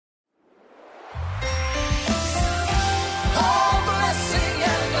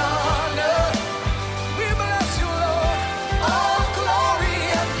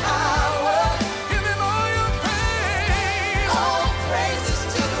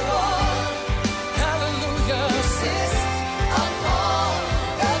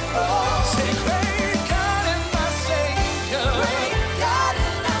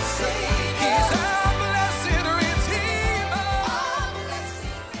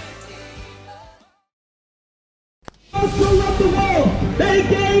God so loved the world that he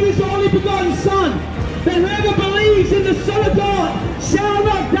gave his only begotten Son, that whoever believes in the Son of God shall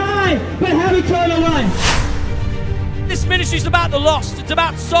not die, but have eternal life. This ministry is about the lost. It's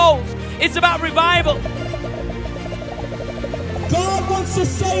about souls. It's about revival. God wants to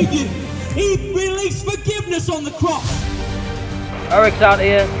save you. He released forgiveness on the cross. Eric's out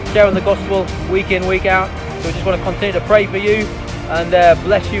here sharing the gospel week in, week out. So we just want to continue to pray for you and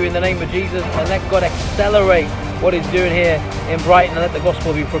bless you in the name of Jesus, and let God accelerate what he's doing here in Brighton, and let the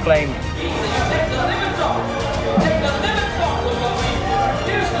gospel be proclaimed.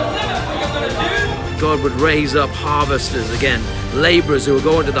 God would raise up harvesters again, laborers who will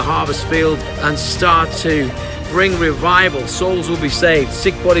go into the harvest field and start to bring revival. Souls will be saved,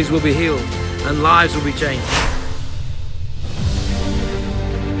 sick bodies will be healed, and lives will be changed.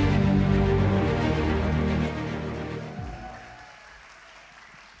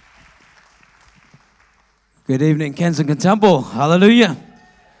 Good evening, Kensington Temple. Hallelujah.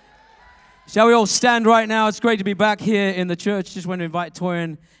 Shall we all stand right now? It's great to be back here in the church. Just want to invite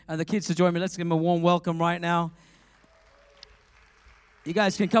Toyin and the kids to join me. Let's give them a warm welcome right now. You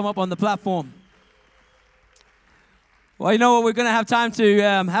guys can come up on the platform. Well, you know what? We're going to have time to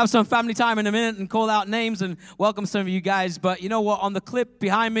have some family time in a minute and call out names and welcome some of you guys. But you know what? On the clip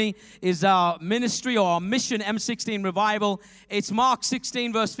behind me is our ministry or our mission, M16 Revival. It's Mark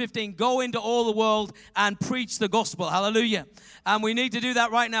 16, verse 15. Go into all the world and preach the gospel. Hallelujah. And we need to do that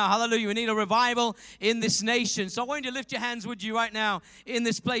right now. Hallelujah. We need a revival in this nation. So I want you to lift your hands, would you, right now in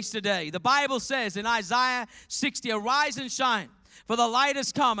this place today. The Bible says in Isaiah 60, arise and shine, for the light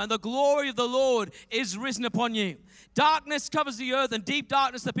has come and the glory of the Lord is risen upon you. Darkness covers the earth and deep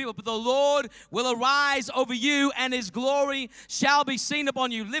darkness the people, but the Lord will arise over you and his glory shall be seen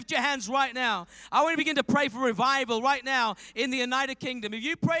upon you. Lift your hands right now. I want to begin to pray for revival right now in the United Kingdom. If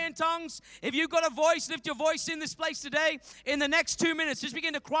you pray in tongues, if you've got a voice, lift your voice in this place today. In the next 2 minutes, just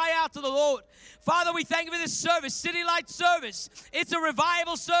begin to cry out to the Lord. Father, we thank you for this service, City Light service. It's a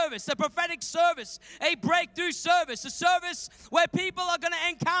revival service, a prophetic service, a breakthrough service, a service where people are going to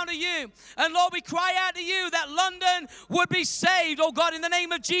encounter you. And Lord, we cry out to you that London would be saved, oh God, in the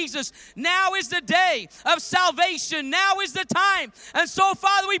name of Jesus. Now is the day of salvation. Now is the time. And so,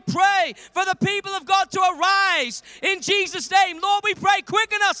 Father, we pray for the people of God to arise in Jesus' name. Lord, we pray,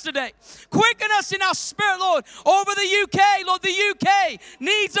 quicken us today. Quicken us in our spirit, Lord, over the UK. Lord, the UK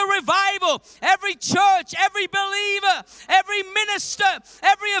needs a revival. Every church, every believer, every minister,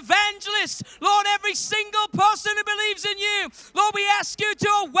 every evangelist, Lord, every single person who believes in you, Lord, we ask you to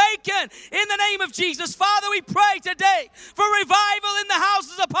awaken in the name of Jesus. Father, we pray today for revival in the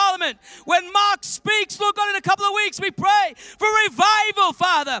Houses of Parliament. When Mark speaks, Lord God, in a couple of weeks, we pray for revival,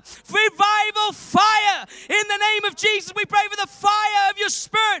 Father. Revival fire in the name of Jesus. We pray for the fire of your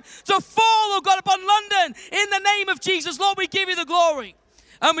Spirit to fall, oh God, upon London in the name of Jesus. Lord, we give you the glory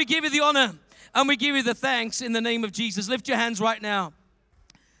and we give you the honor and we give you the thanks in the name of Jesus. Lift your hands right now.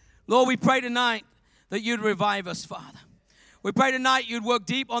 Lord, we pray tonight that you'd revive us, Father. We pray tonight you'd work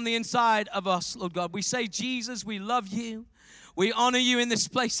deep on the inside of us, Lord God. We say, Jesus, we love you. We honor you in this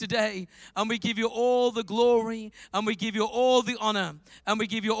place today, and we give you all the glory, and we give you all the honor, and we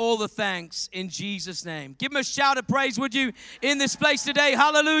give you all the thanks in Jesus' name. Give him a shout of praise, would you, in this place today.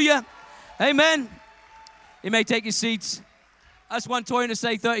 Hallelujah. Amen. You may take your seats. I just want Toyin to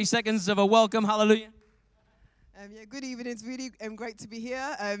say 30 seconds of a welcome. Hallelujah. Yeah, good evening. It's really great to be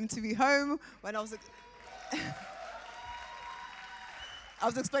here, to be home. When I was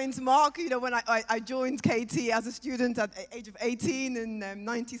explaining to Mark, you know, when I joined KT as a student at the age of 18 in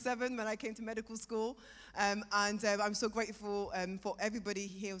 97 when I came to medical school. And I'm so grateful for everybody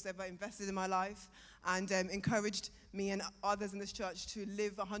here who's ever invested in my life and encouraged me and others in this church to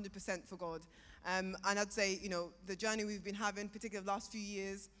live 100% for God. And I'd say, you know, the journey we've been having, particularly the last few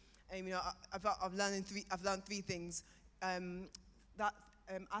years, you know, I've learned three things. That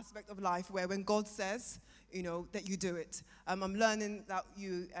aspect of life where when God says, you know, that you do it. I'm learning that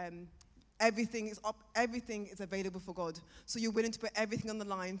everything is available for God. So you're willing to put everything on the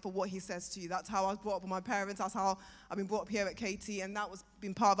line for what he says to you. That's how I was brought up with my parents. That's how I've been brought up here at KT. And that was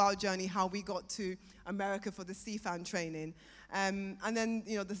been part of our journey, how we got to America for the CFAN training. And then,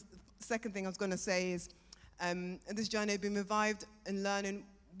 you know, the second thing I was going to say is, in this journey I've been revived in learning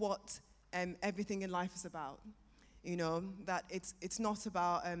what everything in life is about. You know, that it's not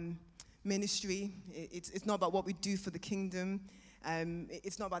about ministry. It's not about what we do for the kingdom.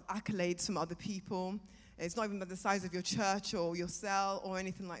 It's not about accolades from other people. It's not even about the size of your church or your cell or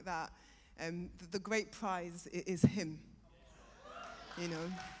anything like that. The great prize is him. You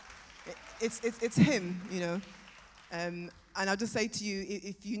know, it's him. You know, And I'll just say to you,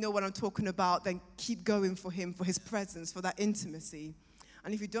 if you know what I'm talking about, then keep going for him, for his presence, for that intimacy.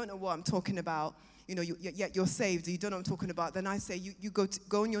 And if you don't know what I'm talking about, you know, yet you're saved, you don't know what I'm talking about, then I say you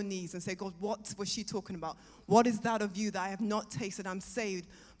go on your knees and say, God, what was she talking about? What is that of you that I have not tasted? I'm saved,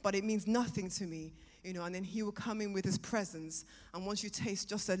 but it means nothing to me. You know, and then he will come in with his presence. And once you taste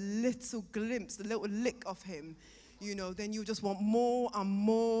just a little glimpse, a little lick of him, you know, then you just want more and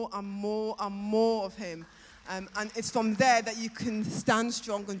more and more and more of him. And it's from there that you can stand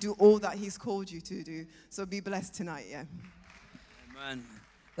strong and do all that he's called you to do. So be blessed tonight, yeah. Amen.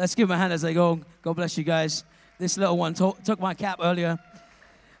 Let's give him a hand as they go. God bless you guys. This little one took my cap earlier.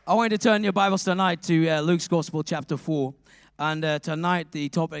 I want you to turn your Bibles tonight to Luke's Gospel, chapter 4. And tonight the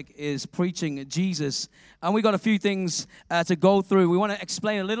topic is preaching Jesus. And we got a few things to go through. We want to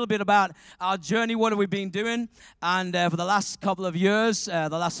explain a little bit about our journey, what have we been doing. And for the last couple of years, the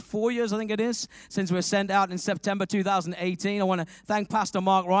last 4 years I think it is, since we were sent out in September 2018. I want to thank Pastor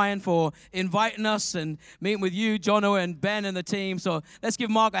Mark Ryan for inviting us and meeting with you, Jono and Ben and the team. So let's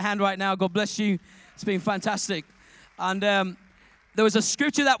give Mark a hand right now. God bless you. It's been fantastic. And there was a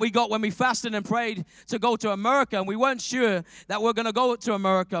scripture that we got when we fasted and prayed to go to America, and we weren't sure that we're going to go to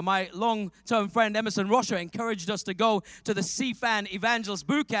America. My long-term friend Emerson Rocha encouraged us to go to the CFAN Evangelist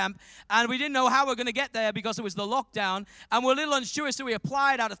Boot Camp, and we didn't know how we were going to get there because it was the lockdown, and we're a little unsure, so we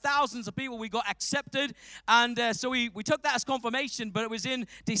applied. Out of thousands of people, we got accepted, and so we took that as confirmation, but it was in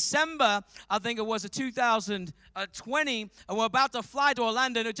December, I think it was 2020, and we're about to fly to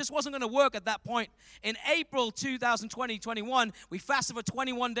Orlando, and it just wasn't going to work at that point. In April 2021, we fasted for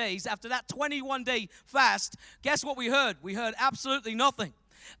 21 days. After that 21-day fast, guess what we heard? We heard absolutely nothing.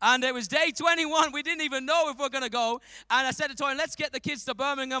 And it was day 21. We didn't even know if we were going to go. And I said to Toyin, let's get the kids to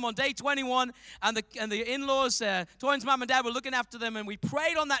Birmingham on day 21. And the in-laws, Toyin's mom and dad were looking after them. And we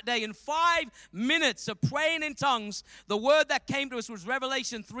prayed on that day. In 5 minutes of praying in tongues, the word that came to us was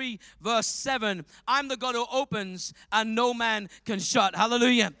Revelation 3, verse 7. I'm the God who opens and no man can shut.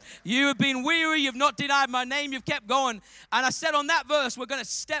 Hallelujah. You have been weary. You've not denied my name. You've kept going. And I said on that verse, we're going to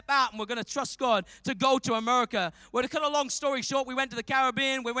step out and we're going to trust God to go to America. Well, to cut a long story short, we went to the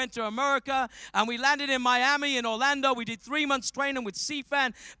Caribbean. We went to America, and we landed in Miami, in Orlando. We did 3 months training with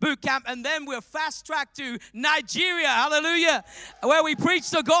CFAN Boot Camp, and then we're fast-tracked to Nigeria, hallelujah, where we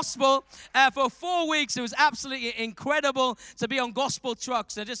preached the gospel for 4 weeks. It was absolutely incredible to be on gospel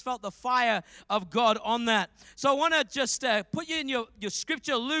trucks. I just felt the fire of God on that. So I want to just put you in your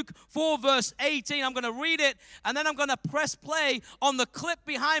scripture, Luke 4, verse 18. I'm going to read it, and then I'm going to press play on the clip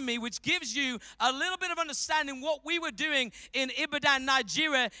behind me, which gives you a little bit of understanding what we were doing in Ibadan, Nigeria,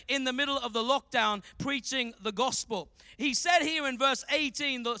 in the middle of the lockdown, preaching the gospel. He said here in verse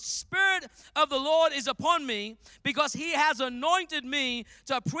 18, the Spirit of the Lord is upon me because he has anointed me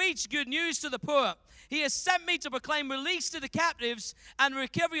to preach good news to the poor. He has sent me to proclaim release to the captives and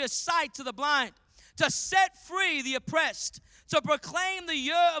recovery of sight to the blind, to set free the oppressed, to proclaim the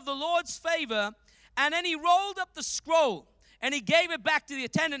year of the Lord's favor. And then he rolled up the scroll and he gave it back to the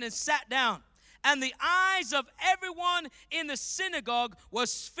attendant and sat down. And the eyes of everyone in the synagogue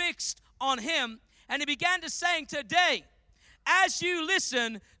was fixed on him. And he began to say, today, as you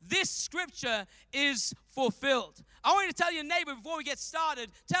listen, this scripture is fulfilled. I want you to tell your neighbor before we get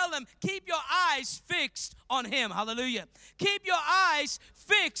started, tell them, keep your eyes fixed on him. Hallelujah. Keep your eyes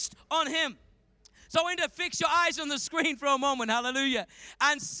fixed on him. So I want you to fix your eyes on the screen for a moment, hallelujah,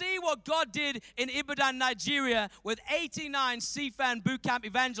 and see what God did in Ibadan, Nigeria with 89 CFAN Boot Camp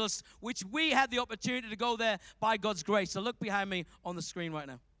evangelists, which we had the opportunity to go there by God's grace. So look behind me on the screen right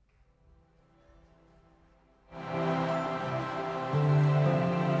now.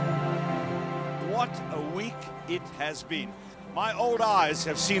 What a week it has been. My old eyes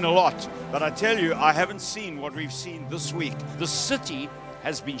have seen a lot, but I tell you, I haven't seen what we've seen this week. The city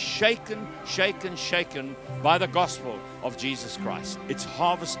has been shaken by the gospel of Jesus Christ. It's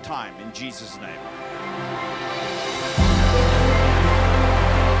harvest time in Jesus' name.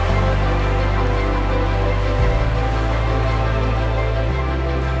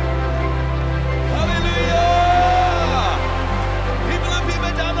 Hallelujah! People of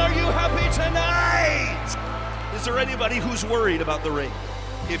Baton, are you happy tonight? Is there anybody who's worried about the rain?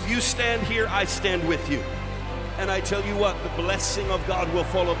 If you stand here, I stand with you. And I tell you what, the blessing of God will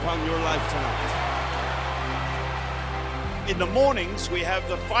fall upon your life tonight. In the mornings, we have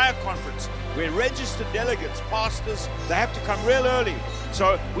the fire conference where registered delegates, pastors, they have to come real early.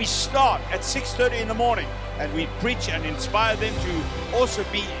 So we start at 6:30 in the morning and we preach and inspire them to also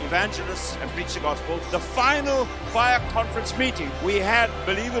be evangelists and preach the gospel. The final fire conference meeting, we had,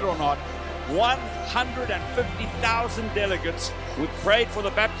 believe it or not, 150,000 delegates We prayed for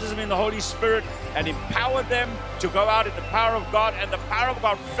the baptism in the Holy Spirit and empowered them to go out in the power of God, and the power of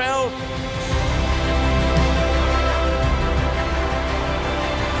God fell.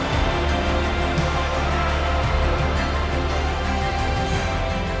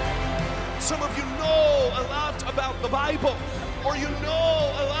 Some of you know a lot about the Bible, or you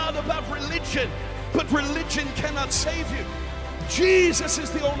know a lot about religion, but religion cannot save you. Jesus is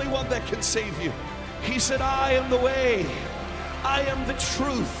the only one that can save you. He said, I am the way, I am the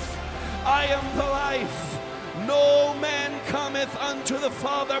truth, I am the life. No man cometh unto the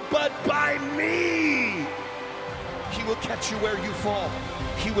Father but by me. He will catch you where you fall.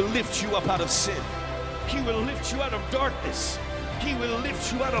 He will lift you up out of sin. He will lift you out of darkness. He will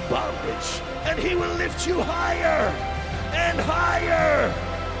lift you out of bondage. And He will lift you higher and higher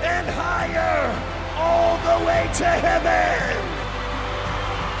and higher, all the way to heaven.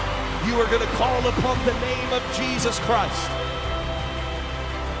 You are going to call upon the name of Jesus Christ.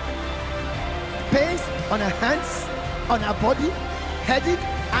 Pains on her hands, on her body, headache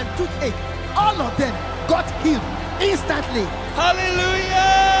and toothache, all of them got healed instantly.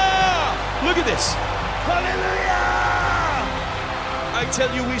 Hallelujah! Look at this. Hallelujah! I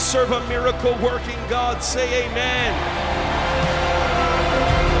tell you, we serve a miracle working God. Say amen.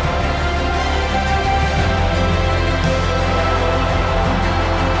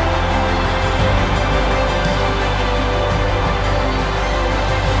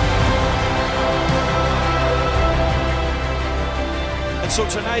 So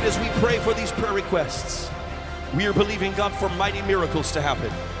tonight, as we pray for these prayer requests, we are believing God for mighty miracles to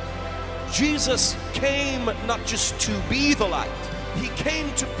happen. Jesus came not just to be the light, He came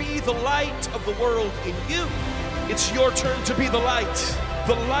to be the light of the world in you. It's your turn to be the light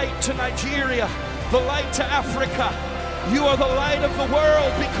to Nigeria, the light to Africa. You are the light of the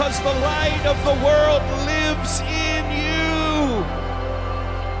world because the light of the world lives in you.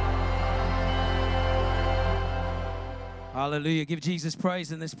 Hallelujah. Give Jesus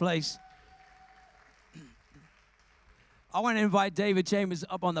praise in this place. I want to invite David Chambers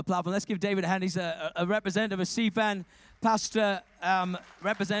up on the platform. Let's give David a hand. He's a representative, a CFAN pastor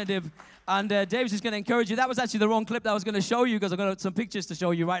representative. And David's just going to encourage you. That was actually the wrong clip that I was going to show you because I've got some pictures to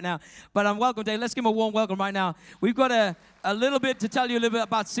show you right now. But welcome, Dave. Let's give him a warm welcome right now. We've got a little bit to tell you a little bit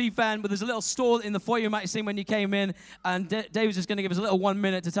about CFAN, but there's a little stall in the foyer you might have seen when you came in. And David's just going to give us a little 1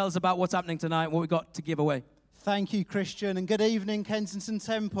 minute to tell us about what's happening tonight and what we've got to give away. Thank you, Christian, and good evening, Kensington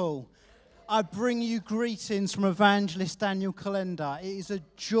Temple. I bring you greetings from Evangelist Daniel Calendar. It is a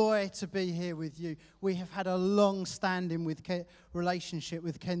joy to be here with you. We have had a long-standing relationship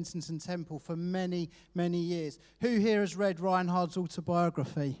with Kensington Temple for many, many years. Who here has read Reinhard's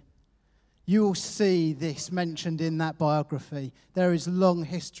autobiography? You will see this mentioned in that biography. There is long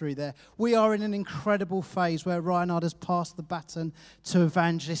history there. We are in an incredible phase where Reinhard has passed the baton to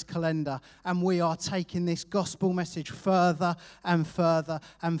Evangelist Calendar, and we are taking this gospel message further and further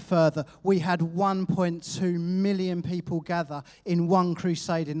and further. We had 1.2 million people gather in one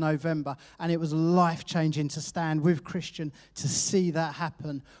crusade in November, and it was life-changing to stand with Christian to see that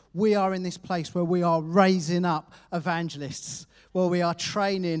happen. We are in this place where we are raising up evangelists, where we are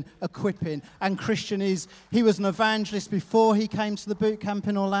training, equipping. And Christian he was an evangelist before he came to the boot camp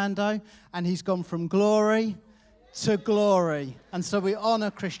in Orlando, and he's gone from glory to glory. And so we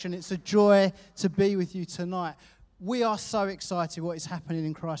honor Christian. It's a joy to be with you tonight. We are so excited what is happening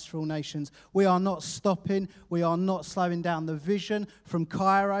in Christ for All Nations. We are not stopping. We are not slowing down. The vision from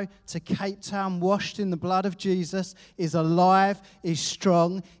Cairo to Cape Town, washed in the blood of Jesus, is alive, is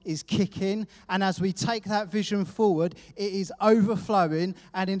strong, is kicking. And as we take that vision forward, it is overflowing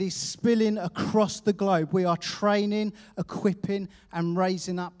and it is spilling across the globe. We are training, equipping, and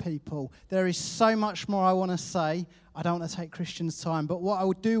raising up people. There is so much more I want to say. I don't want to take Christian's time, but what I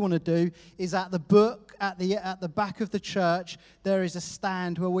do want to do is at the book, at the back of the church, there is a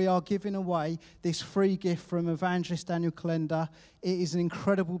stand where we are giving away this free gift from Evangelist Daniel Calendar. It is an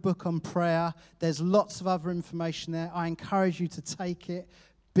incredible book on prayer. There's lots of other information there. I encourage you to take it.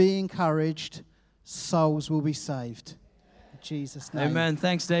 Be encouraged. Souls will be saved. In Jesus' name. Amen.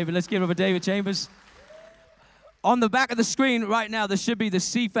 Thanks, David. Let's give it over David Chambers. On the back of the screen right now, there should be the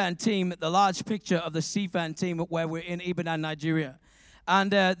CFAN team, the large picture of the CFAN team where we're in Ibadan, Nigeria.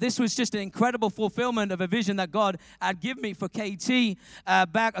 And this was just an incredible fulfillment of a vision that God had given me for KT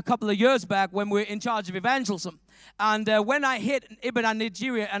back a couple of years back when we were in charge of evangelism. And when I hit Ibadan,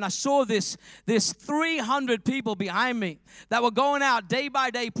 Nigeria, and I saw this 300 people behind me that were going out day by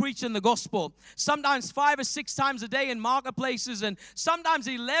day preaching the gospel, sometimes 5 or 6 times a day in marketplaces, and sometimes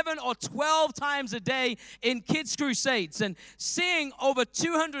 11 or 12 times a day in kids' crusades, and seeing over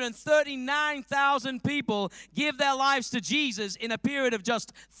 239,000 people give their lives to Jesus in a period of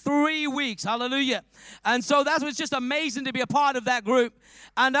just 3 weeks. Hallelujah. And so that was just amazing to be a part of that group.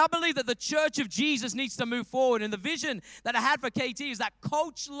 And I believe that the Church of Jesus needs to move forward. And the vision that I had for KT is that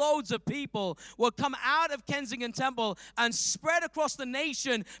coach loads of people will come out of Kensington Temple and spread across the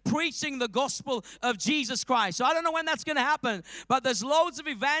nation preaching the gospel of Jesus Christ. So I don't know when that's going to happen, but there's loads of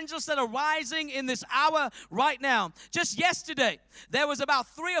evangelists that are rising in this hour right now. Just yesterday, there was about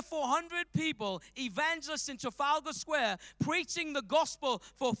 300 or 400 people, evangelists in Trafalgar Square, preaching the gospel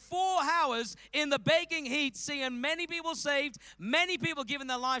for 4 hours in the baking heat, seeing many people saved, many people giving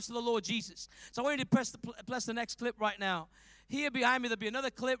their lives to the Lord Jesus. So I want you to press the next clip right now. Here behind me, there'll be another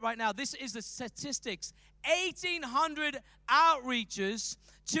clip right now. This is the statistics. 1,800 outreaches,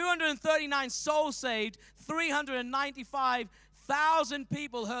 239 souls saved, 395,000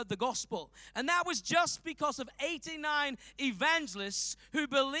 people heard the gospel. And that was just because of 89 evangelists who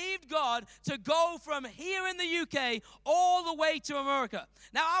believed God to go from here in the UK all the way to America.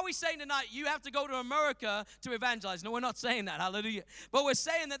 Now, are we saying tonight you have to go to America to evangelize? No, we're not saying that. Hallelujah. But we're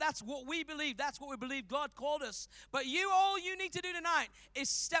saying that that's what we believe. That's what we believe God called us. But all you need to do tonight is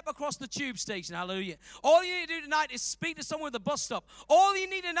step across the tube station. Hallelujah. All you need to do tonight is speak to someone at the bus stop. All you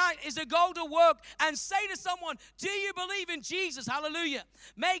need tonight is to go to work and say to someone, do you believe in Jesus? Hallelujah.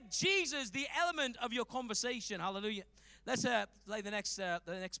 Make Jesus the element of your conversation. Hallelujah. Let's play the next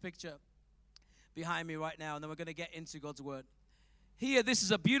picture behind me right now, and then we're going to get into God's word. Here, this is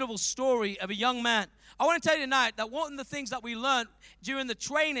a beautiful story of a young man. I want to tell you tonight that one of the things that we learned during the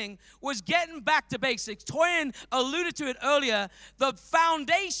training was getting back to basics. Toyin alluded to it earlier. The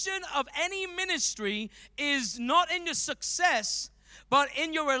foundation of any ministry is not in your success, but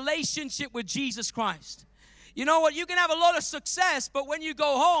in your relationship with Jesus Christ. You know what? You can have a lot of success, but when you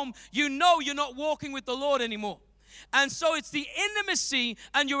go home, you know you're not walking with the Lord anymore. And so it's the intimacy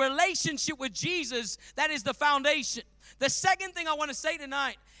and your relationship with Jesus that is the foundation. The second thing I want to say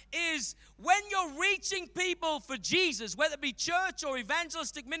tonight is when you're reaching people for Jesus, whether it be church or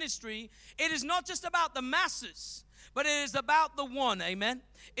evangelistic ministry, it is not just about the masses, but it is about the one. Amen.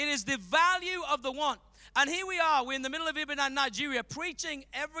 It is the value of the one. And here we are, we're in the middle of Ibadan, Nigeria, preaching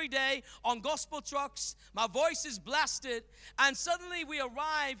every day on gospel trucks. My voice is blasted. And suddenly we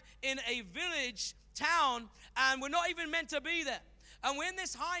arrive in a village, town, and we're not even meant to be there. And we're in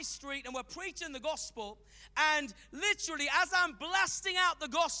this high street, and we're preaching the gospel. And literally, as I'm blasting out the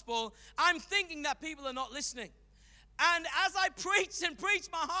gospel, I'm thinking that people are not listening. And as I preached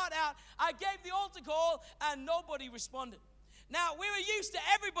my heart out, I gave the altar call, and nobody responded. Now, we were used to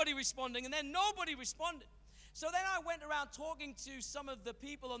everybody responding, and then nobody responded. So then I went around talking to some of the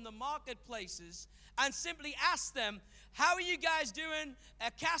people on the marketplaces and simply asked them, how are you guys doing?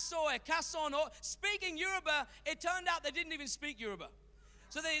 Speaking Yoruba, it turned out they didn't even speak Yoruba.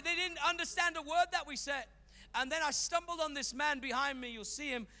 So they didn't understand a word that we said. And then I stumbled on this man behind me. You'll see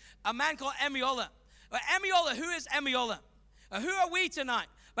him, a man called Emiola. Emiola, who is Emiola? Who are we tonight?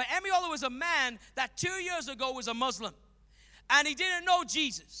 But Emiola was a man that 2 years ago was a Muslim. And he didn't know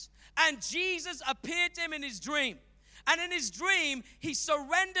Jesus. And Jesus appeared to him in his dream. And in his dream, he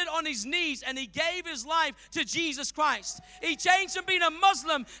surrendered on his knees and he gave his life to Jesus Christ. He changed from being a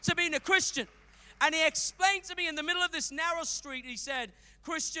Muslim to being a Christian. And he explained to me in the middle of this narrow street, he said,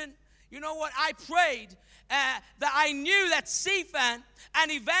 Christian, you know what? I prayed that I knew that CFAN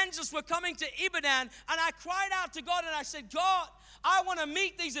and evangelists were coming to Ibadan. And I cried out to God and I said, God, I want to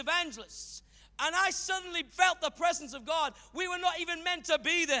meet these evangelists. And I suddenly felt the presence of God. We were not even meant to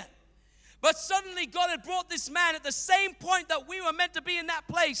be there. But suddenly God had brought this man at the same point that we were meant to be in that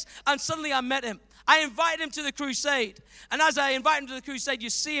place. And suddenly I met him. I invited him to the crusade. And as I invite him to the crusade, you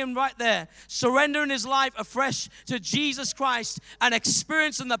see him right there, surrendering his life afresh to Jesus Christ and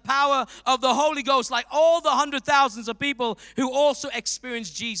experiencing the power of the Holy Ghost like all the 100,000s of people who also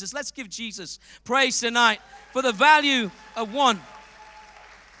experienced Jesus. Let's give Jesus praise tonight for the value of one.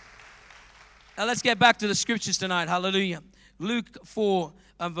 Now let's get back to the scriptures tonight. Hallelujah. Luke 4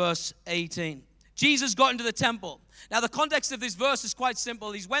 and verse 18. Jesus got into the temple. Now the context of this verse is quite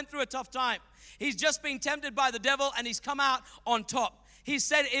simple. He's went through a tough time. He's just been tempted by the devil and he's come out on top. He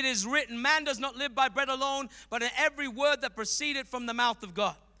said, it is written, man does not live by bread alone, but in every word that proceeded from the mouth of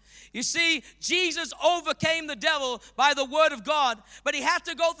God. You see, Jesus overcame the devil by the word of God, but he had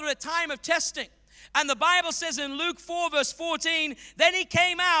to go through a time of testing. And the Bible says in Luke 4 verse 14, then he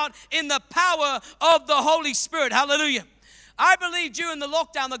came out in the power of the Holy Spirit. Hallelujah. I believe during the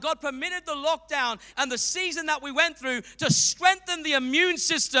lockdown that God permitted the lockdown and the season that we went through to strengthen the immune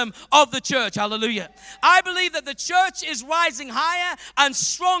system of the church. Hallelujah. I believe that the church is rising higher and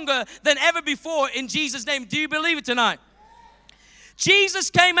stronger than ever before in Jesus' name. Do you believe it tonight? Jesus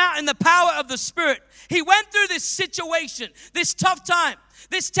came out in the power of the Spirit. He went through this situation, this tough time,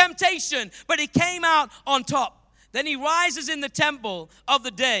 this temptation, but he came out on top. Then he rises in the temple of the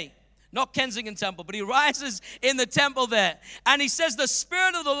day. Not Kensington Temple, but he rises in the temple there. And he says, the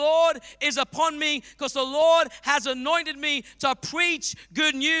Spirit of the Lord is upon me because the Lord has anointed me to preach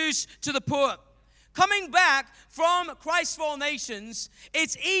good news to the poor. Coming back from Christ for All Nations,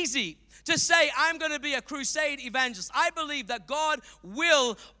 it's easy to say, I'm going to be a crusade evangelist. I believe that God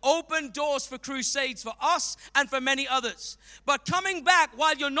will open doors for crusades for us and for many others. But coming back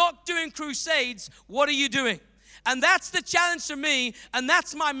while you're not doing crusades, what are you doing? And that's the challenge for me, and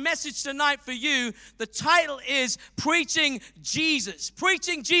that's my message tonight for you. The title is Preaching Jesus.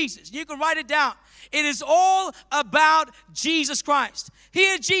 Preaching Jesus. You can write it down. It is all about Jesus Christ.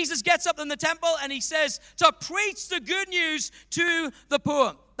 Here Jesus gets up in the temple and he says to preach the good news to the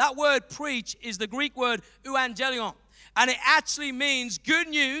poor. That word preach is the Greek word euangelion, and it actually means good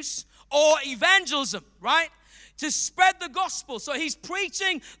news or evangelism, right? To spread the gospel. So he's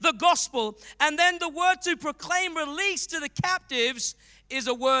preaching the gospel. And then the word to proclaim release to the captives is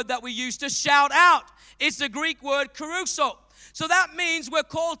a word that we use to shout out. It's the Greek word kerusso. So that means we're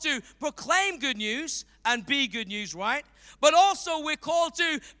called to proclaim good news and be good news, right? But also we're called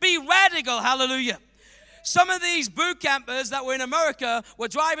to be radical. Hallelujah. Some of these boot campers that were in America were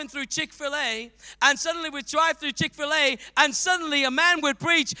driving through Chick-fil-A, and suddenly we'd drive through Chick-fil-A, and suddenly a man would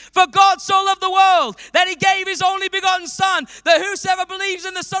preach, for God so loved the world that he gave his only begotten Son, that whosoever believes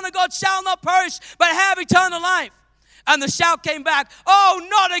in the Son of God shall not perish, but have eternal life. And the shout came back, oh,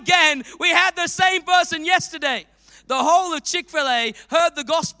 not again. We had the same person yesterday. The whole of Chick-fil-A heard the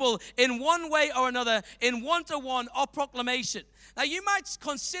gospel in one way or another, in one-to-one or proclamation. Now, you might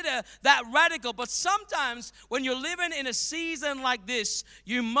consider that radical, but sometimes when you're living in a season like this,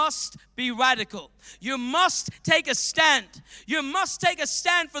 you must be radical. You must take a stand. You must take a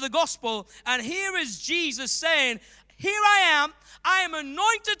stand for the gospel. And here is Jesus saying, here I am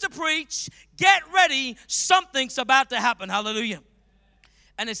anointed to preach. Get ready, something's about to happen. Hallelujah.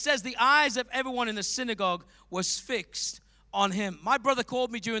 And it says the eyes of everyone in the synagogue was fixed on him. My brother called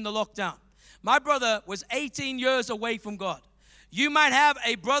me during the lockdown. My brother was 18 years away from God. You might have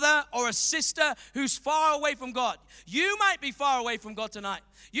a brother or a sister who's far away from God. You might be far away from God tonight.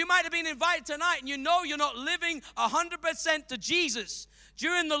 You might have been invited tonight and you know you're not living 100% to Jesus.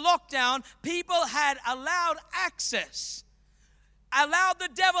 During the lockdown, people had allowed the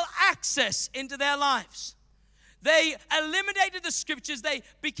devil access into their lives. They eliminated the scriptures. They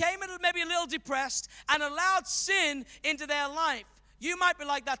became maybe a little depressed and allowed sin into their life. You might be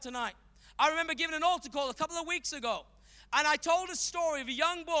like that tonight. I remember giving an altar call a couple of weeks ago. And I told a story of a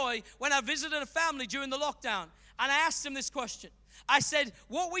young boy when I visited a family during the lockdown. And I asked him this question. I said,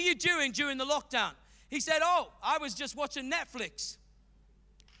 what were you doing during the lockdown? He said, oh, I was just watching Netflix.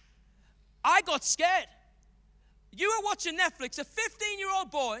 I got scared. You were watching Netflix. A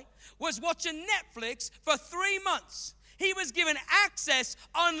 15-year-old boy was watching Netflix for 3 months. He was given access,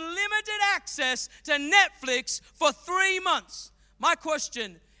 unlimited access to Netflix for 3 months. My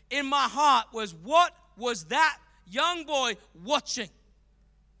question in my heart was, what was that young boy watching?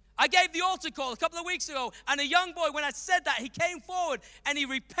 I gave the altar call a couple of weeks ago, and a young boy, when I said that, he came forward and he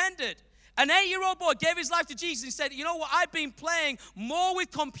repented. An 8-year-old boy gave his life to Jesus. He said, you know what, I've been playing more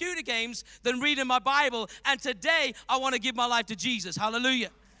with computer games than reading my Bible, and today I want to give my life to Jesus. Hallelujah.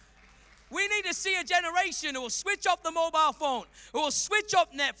 We need to see a generation who will switch off the mobile phone, who will switch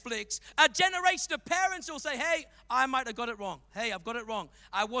off Netflix, a generation of parents who will say, hey, I might have got it wrong. Hey, I've got it wrong.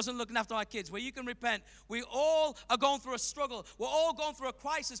 I wasn't looking after my kids. Where you can repent. We all are going through a struggle. We're all going through a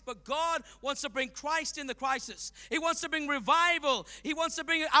crisis, but God wants to bring Christ in the crisis. He wants to bring revival. He wants to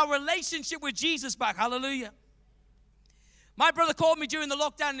bring our relationship with Jesus back. Hallelujah. My brother called me during the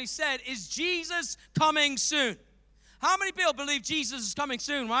lockdown and he said, is Jesus coming soon? How many people believe Jesus is coming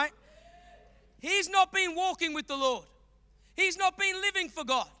soon, right? He's not been walking with the Lord. He's not been living for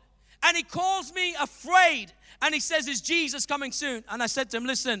God. And he calls me afraid. And he says, is Jesus coming soon? And I said to him,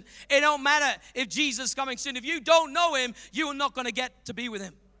 listen, it don't matter if Jesus is coming soon. If you don't know him, you are not going to get to be with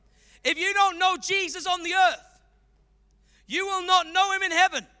him. If you don't know Jesus on the earth, you will not know him in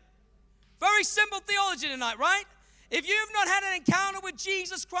heaven. Very simple theology tonight, right? If you've not had an encounter with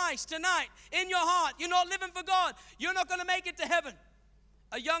Jesus Christ tonight in your heart, you're not living for God, you're not going to make it to heaven.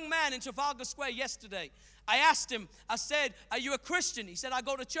 a young man in Trafalgar Square yesterday. I asked him, I said, are you a Christian? He said, I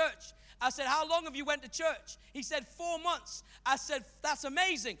go to church. I said, how long have you went to church? He said, 4 months. I said, that's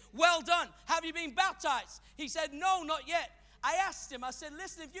amazing. Well done. Have you been baptized? He said, no, not yet. I asked him, I said,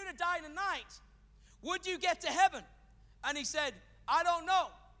 listen, if you'd have died tonight, would you get to heaven? And he said, I don't know.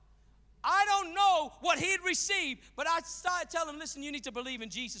 I don't know what he'd receive, but I started telling him, listen, you need to believe in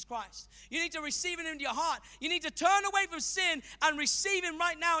Jesus Christ. You need to receive him into your heart. You need to turn away from sin and receive him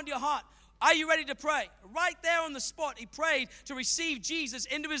right now into your heart. Are you ready to pray? Right there on the spot, he prayed to receive Jesus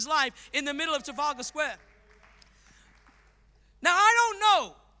into his life in the middle of Trafalgar Square. Now, I don't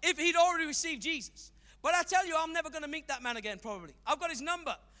know if he'd already received Jesus, but I tell you, I'm never going to meet that man again, probably. I've got his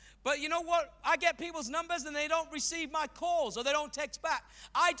number. But you know what? I get people's numbers and they don't receive my calls or they don't text back.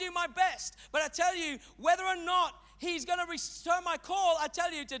 I do my best. But I tell you, whether or not he's going to return my call, I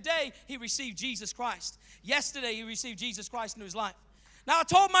tell you, today he received Jesus Christ. Yesterday he received Jesus Christ into his life. Now I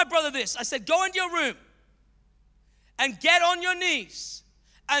told my brother this. I said, go into your room and get on your knees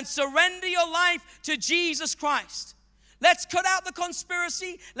and surrender your life to Jesus Christ. Let's cut out the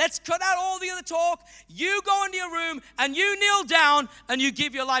conspiracy. Let's cut out all the other talk. You go into your room and you kneel down and you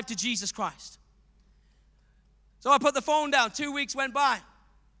give your life to Jesus Christ. So I put the phone down. 2 weeks went by.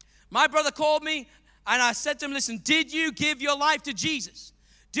 My brother called me and I said to him, listen, did you give your life to Jesus?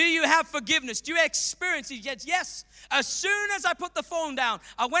 Do you have forgiveness? Do you experience it? He said, yes. As soon as I put the phone down,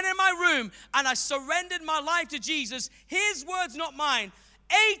 I went in my room and I surrendered my life to Jesus. His words, not mine.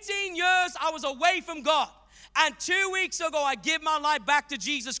 18 years I was away from God. And 2 weeks ago, I give my life back to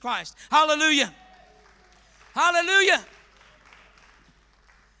Jesus Christ. Hallelujah. Hallelujah.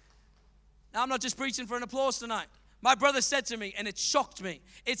 Now, I'm not just preaching for an applause tonight. My brother said to me, and it shocked me.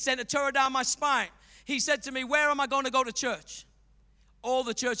 It sent a terror down my spine. He said to me, where am I going to go to church? All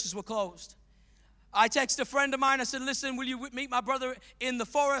the churches were closed. I texted a friend of mine. I said, listen, will you meet my brother in the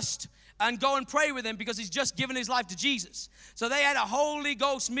forest and go and pray with him because he's just given his life to Jesus? So they had a Holy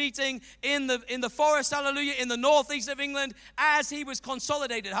Ghost meeting in the forest, hallelujah, in the northeast of England as he was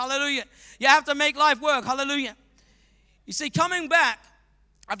consolidated, hallelujah. You have to make life work, hallelujah. You see, coming back,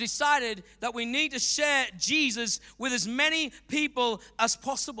 I've decided that we need to share Jesus with as many people as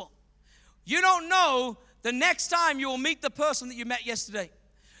possible. You don't know the next time you will meet the person that you met yesterday.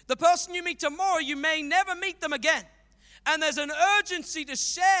 The person you meet tomorrow, you may never meet them again. And there's an urgency to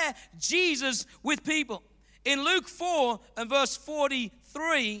share Jesus with people. In Luke 4 and verse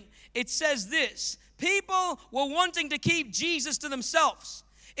 43, it says this. People were wanting to keep Jesus to themselves.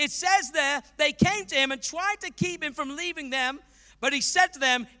 It says there, they came to him and tried to keep him from leaving them. But he said to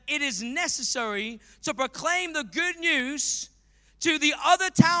them, it is necessary to proclaim the good news to the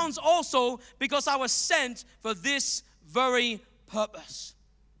other towns also, because I was sent for this very purpose.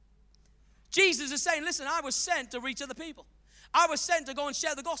 Jesus is saying, listen, I was sent to reach other people. I was sent to go and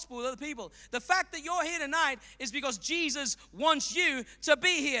share the gospel with other people. The fact that you're here tonight is because Jesus wants you to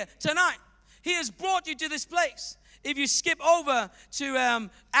be here tonight. He has brought you to this place. If you skip over to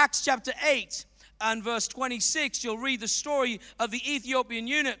Acts chapter 8 and verse 26, you'll read the story of the Ethiopian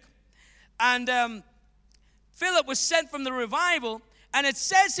eunuch. And Philip was sent from the revival. And it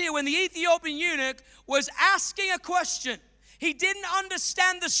says here, when the Ethiopian eunuch was asking a question, he didn't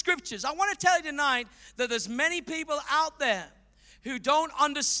understand the scriptures. I want to tell you tonight that there's many people out there who don't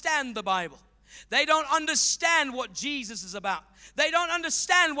understand the Bible. They don't understand what Jesus is about. They don't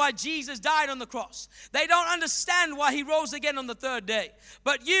understand why Jesus died on the cross. They don't understand why he rose again on the third day.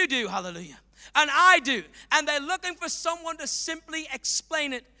 But you do, hallelujah. And I do. And they're looking for someone to simply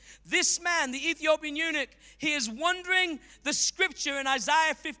explain it. This man, the Ethiopian eunuch, he is wondering the scripture in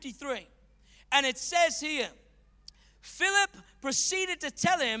Isaiah 53. And it says here, Philip proceeded to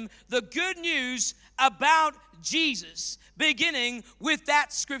tell him the good news about Jesus, beginning with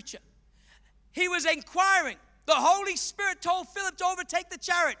that scripture. He was inquiring. The Holy Spirit told Philip to overtake the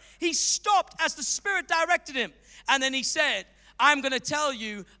chariot. He stopped as the Spirit directed him. And then he said, I'm going to tell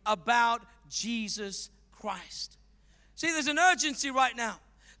you about Jesus Christ. See, there's an urgency right now.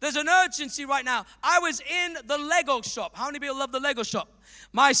 There's an urgency right now. I was in the Lego shop. How many people love the Lego shop?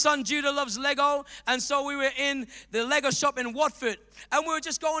 My son Judah loves Lego, and so we were in the Lego shop in Watford, and we were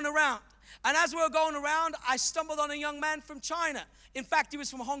just going around. And as we were going around, I stumbled on a young man from China. In fact, he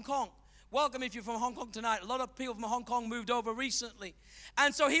was from Hong Kong. Welcome if you're from Hong Kong tonight. A lot of people from Hong Kong moved over recently.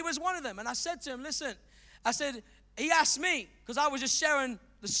 And so he was one of them. And I said to him, listen, I said, he asked me, because I was just sharing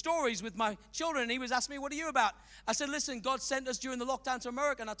the stories with my children, and he was asking me, what are you about? I said, listen, God sent us during the lockdown to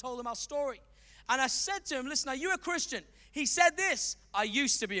America, and I told him our story. And I said to him, listen, are you a Christian? He said this, I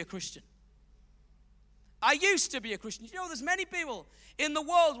used to be a Christian. I used to be a Christian. You know, there's many people in the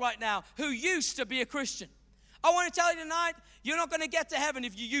world right now who used to be a Christian. I want to tell you tonight, you're not going to get to heaven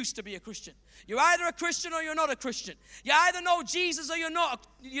if you used to be a Christian. You're either a Christian or you're not a Christian. You either know Jesus or you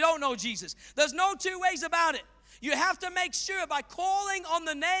don't know Jesus. There's no two ways about it. You have to make sure by calling on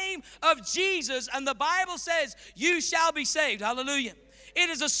the name of Jesus, and the Bible says, you shall be saved. Hallelujah. It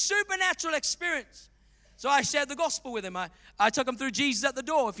is a supernatural experience. So I shared the gospel with him. I took him through Jesus at the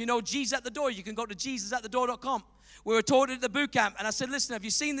Door. If you know Jesus at the Door, you can go to jesusatthedoor.com. We were taught it at the boot camp, and I said, listen, have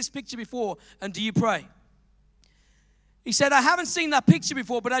you seen this picture before, and do you pray? He said, I haven't seen that picture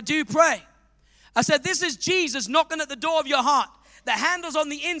before, but I do pray. I said, this is Jesus knocking at the door of your heart. The handle's on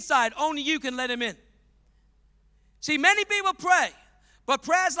the inside. Only you can let him in. See, many people pray, but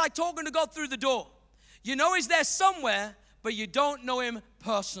prayer's like talking to God through the door. You know he's there somewhere, but you don't know him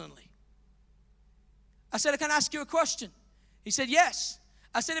personally. I said, can I ask you a question? He said, yes.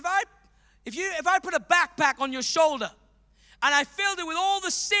 I said, if I put a backpack on your shoulder and I filled it with all the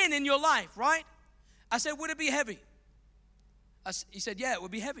sin in your life, right? I said, would it be heavy? He said, yeah, it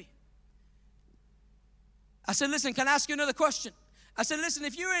would be heavy. I said, listen, can I ask you another question? I said, listen,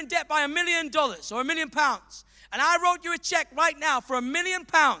 if you were in debt by $1 million or £1 million, and I wrote you a check right now for £1 million,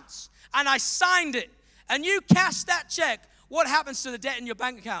 and I signed it, and you cashed that check, what happens to the debt in your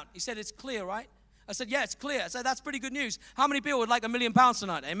bank account? He said, it's clear, right? I said, yeah, it's clear. I said, that's pretty good news. How many people would like £1 million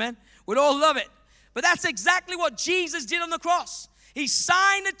tonight? Amen? We'd all love it. But that's exactly what Jesus did on the cross. He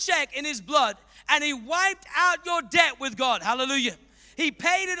signed a check in his blood, and he wiped out your debt with God. Hallelujah. He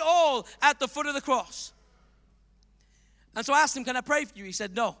paid it all at the foot of the cross. And so I asked him, can I pray for you? He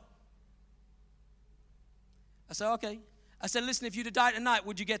said, no. I said, okay. I said, listen, if you'd have died tonight,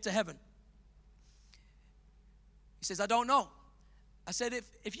 would you get to heaven? He says, I don't know. I said,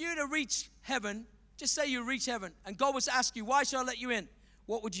 if you'd have reached heaven, just say you reach heaven, and God was to ask you, why should I let you in?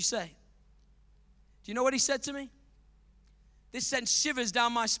 What would you say? Do you know what he said to me? This sent shivers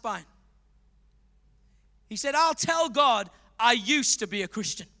down my spine. He said, I'll tell God I used to be a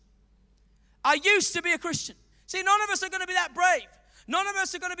Christian. I used to be a Christian. See, none of us are going to be that brave. None of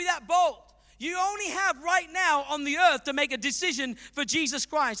us are going to be that bold. You only have right now on the earth to make a decision for Jesus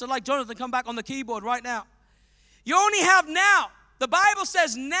Christ. I'd like Jonathan to come back on the keyboard right now. You only have now. The Bible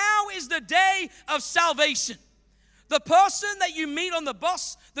says now is the day of salvation. The person that you meet on the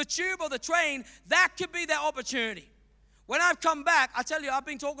bus, the tube, or the train, that could be their opportunity. When I've come back, I tell you, I've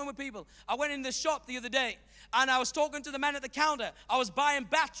been talking with people. I went in the shop the other day, and I was talking to the man at the counter. I was buying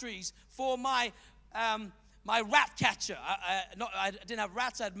batteries for my rat catcher. I didn't have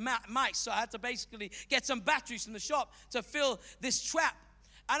rats, I had mice, so I had to basically get some batteries from the shop to fill this trap.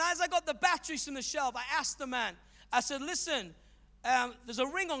 And as I got the batteries from the shelf, I asked the man, I said, listen, there's a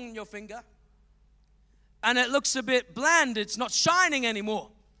ring on your finger, and it looks a bit bland. It's not shining anymore.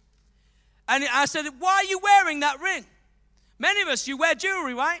 And I said, why are you wearing that ring? Many of us, you wear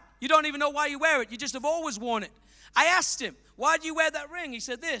jewelry, right? You don't even know why you wear it. You just have always worn it. I asked him, why do you wear that ring? He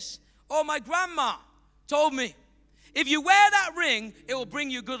said this, oh, my grandma told me, if you wear that ring, it will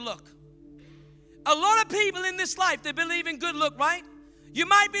bring you good luck. A lot of people in this life, they believe in good luck, right? You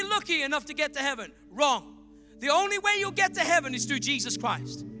might be lucky enough to get to heaven. Wrong. The only way you'll get to heaven is through Jesus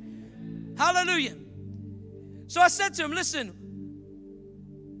Christ. Hallelujah. So I said to him, listen,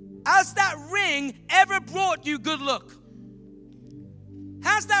 has that ring ever brought you good luck?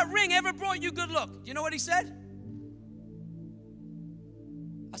 Has that ring ever brought you good luck? Do you know what he said?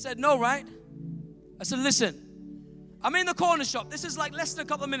 I said, no, right? I said, listen, I'm in the corner shop. This is like less than a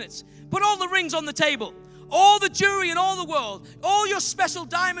couple of minutes. Put all the rings on the table. All the jewelry in all the world. All your special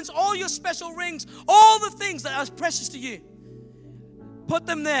diamonds, all your special rings, all the things that are precious to you. Put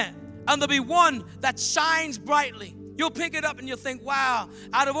them there. And there'll be one that shines brightly. You'll pick it up and you'll think, wow,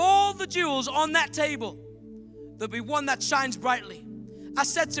 out of all the jewels on that table, there'll be one that shines brightly. I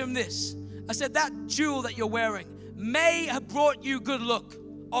said to him this. I said, that jewel that you're wearing may have brought you good luck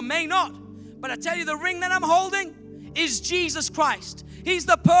or may not. But I tell you, the ring that I'm holding is Jesus Christ. He's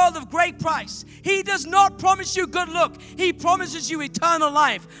the pearl of great price. He does not promise you good luck. He promises you eternal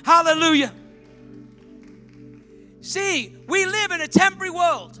life. Hallelujah. See, we live in a temporary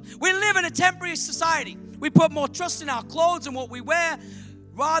world. We live in a temporary society. We put more trust in our clothes and what we wear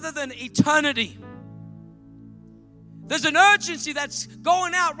rather than eternity. There's an urgency that's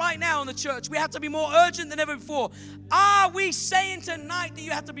going out right now in the church. We have to be more urgent than ever before. Are we saying tonight that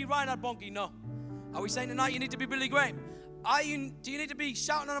you have to be Reinhard Bonnke? No. Are we saying tonight you need to be Billy Graham? Do you need to be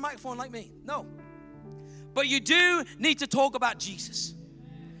shouting on a microphone like me? No. But you do need to talk about Jesus.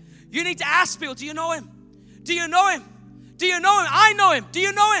 You need to ask people, do you know him? Do you know him? Do you know him? I know him. Do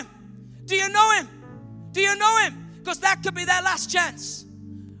you know him? Do you know him? Do you know him? Because that could be their last chance.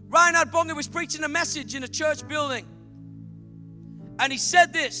 Reinhard Bonnke was preaching a message in a church building. And he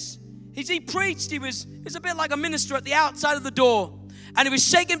said this. He preached. He was a bit like a minister at the outside of the door. And he was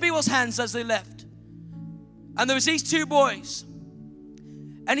shaking people's hands as they left. And there was these two boys.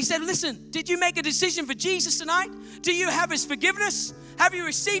 And he said, listen, did you make a decision for Jesus tonight? Do you have his forgiveness? Have you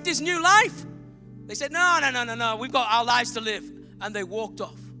received his new life? They said, no. We've got our lives to live. And they walked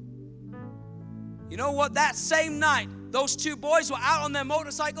off. You know what? That same night, those two boys were out on their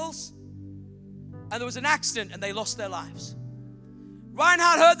motorcycles. And there was an accident and they lost their lives.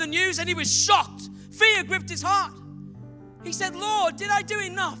 Reinhard heard the news and he was shocked. Fear gripped his heart. He said, Lord, did I do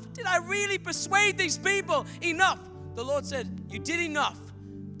enough? Did I really persuade these people enough? The Lord said, you did enough.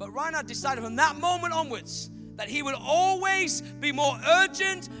 But Reinhard decided from that moment onwards that he would always be more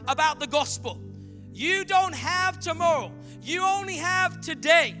urgent about the gospel. You don't have tomorrow. You only have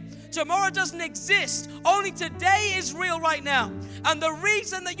today. Tomorrow doesn't exist. Only today is real right now. And the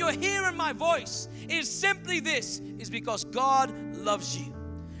reason that you're hearing my voice is simply this, is because God loves you.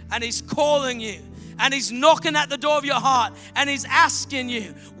 And he's calling you. And he's knocking at the door of your heart. And he's asking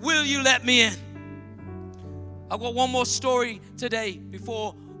you, will you let me in? I've got one more story today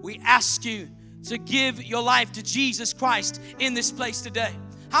before we ask you to give your life to Jesus Christ in this place today.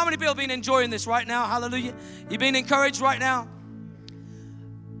 How many people have been enjoying this right now? Hallelujah. You've been encouraged right now?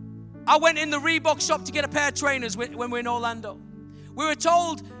 I went in the Reebok shop to get a pair of trainers when we were in Orlando. We were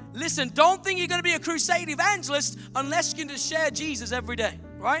told, listen, don't think you're going to be a crusade evangelist unless you can just share Jesus every day,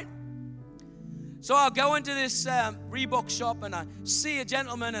 right? So I'll go into this Reebok shop and I see a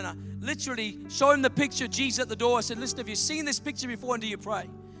gentleman and I literally show him the picture of Jesus at the door. I said, listen, have you seen this picture before and do you pray?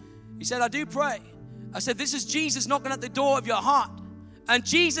 He said, I do pray. I said, this is Jesus knocking at the door of your heart. And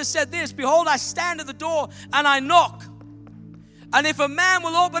Jesus said this, behold, I stand at the door and I knock. And if a man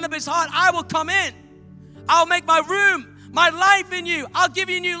will open up his heart, I will come in. I'll make my room, my life in you. I'll give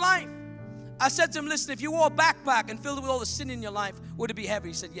you new life. I said to him, listen, if you wore a backpack and filled it with all the sin in your life, would it be heavy?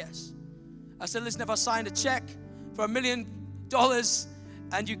 He said, yes. I said, listen, if I signed a check for $1 million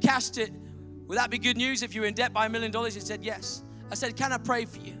and you cashed it, would that be good news if you were in debt by $1 million? He said, yes. I said, can I pray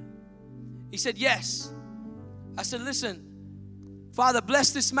for you? He said, yes. I said, listen, Father,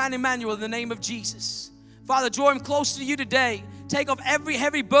 bless this man Emmanuel in the name of Jesus. Father, draw him closer to you today. Take off every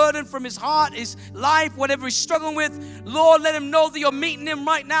heavy burden from his heart, his life, whatever he's struggling with. Lord, let him know that you're meeting him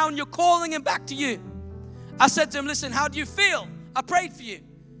right now and you're calling him back to you. I said to him, listen, how do you feel? I prayed for you.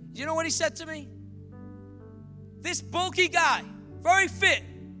 Do you know what he said to me? This bulky guy, very fit,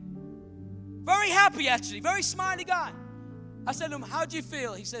 very happy actually, very smiley guy. I said to him, how do you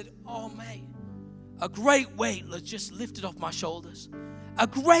feel? He said, oh mate, a great weight just lifted off my shoulders. A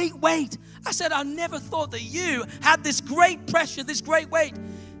great weight. I said, I never thought that you had this great pressure, this great weight.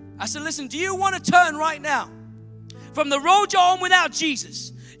 I said, listen, do you want to turn right now from the road you're on without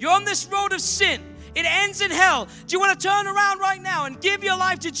Jesus? You're on this road of sin. It ends in hell. Do you want to turn around right now and give your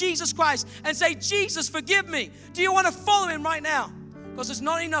life to Jesus Christ and say, Jesus, forgive me? Do you want to follow him right now? Because it's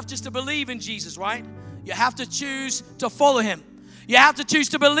not enough just to believe in Jesus, right? You have to choose to follow him. You have to choose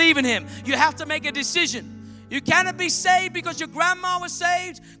to believe in him. You have to make a decision. You cannot be saved because your grandma was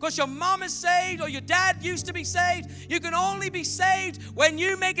saved, because your mom is saved, or your dad used to be saved. You can only be saved when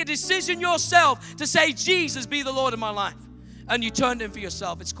you make a decision yourself to say, Jesus, be the Lord of my life. And you turn to him for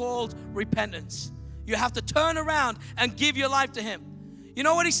yourself. It's called repentance. You have to turn around and give your life to him. You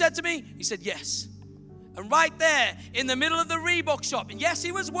know what he said to me? He said, yes. And right there in the middle of the Reebok shop, and yes,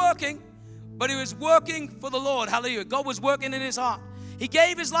 he was working, but he was working for the Lord. Hallelujah. God was working in his heart. He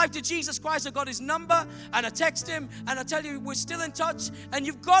gave his life to Jesus Christ. I got his number and I text him and I tell you, we're still in touch. And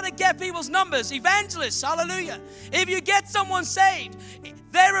you've got to get people's numbers. Evangelists, hallelujah. If you get someone saved,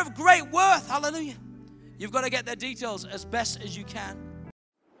 they're of great worth, hallelujah. You've got to get their details as best as you can.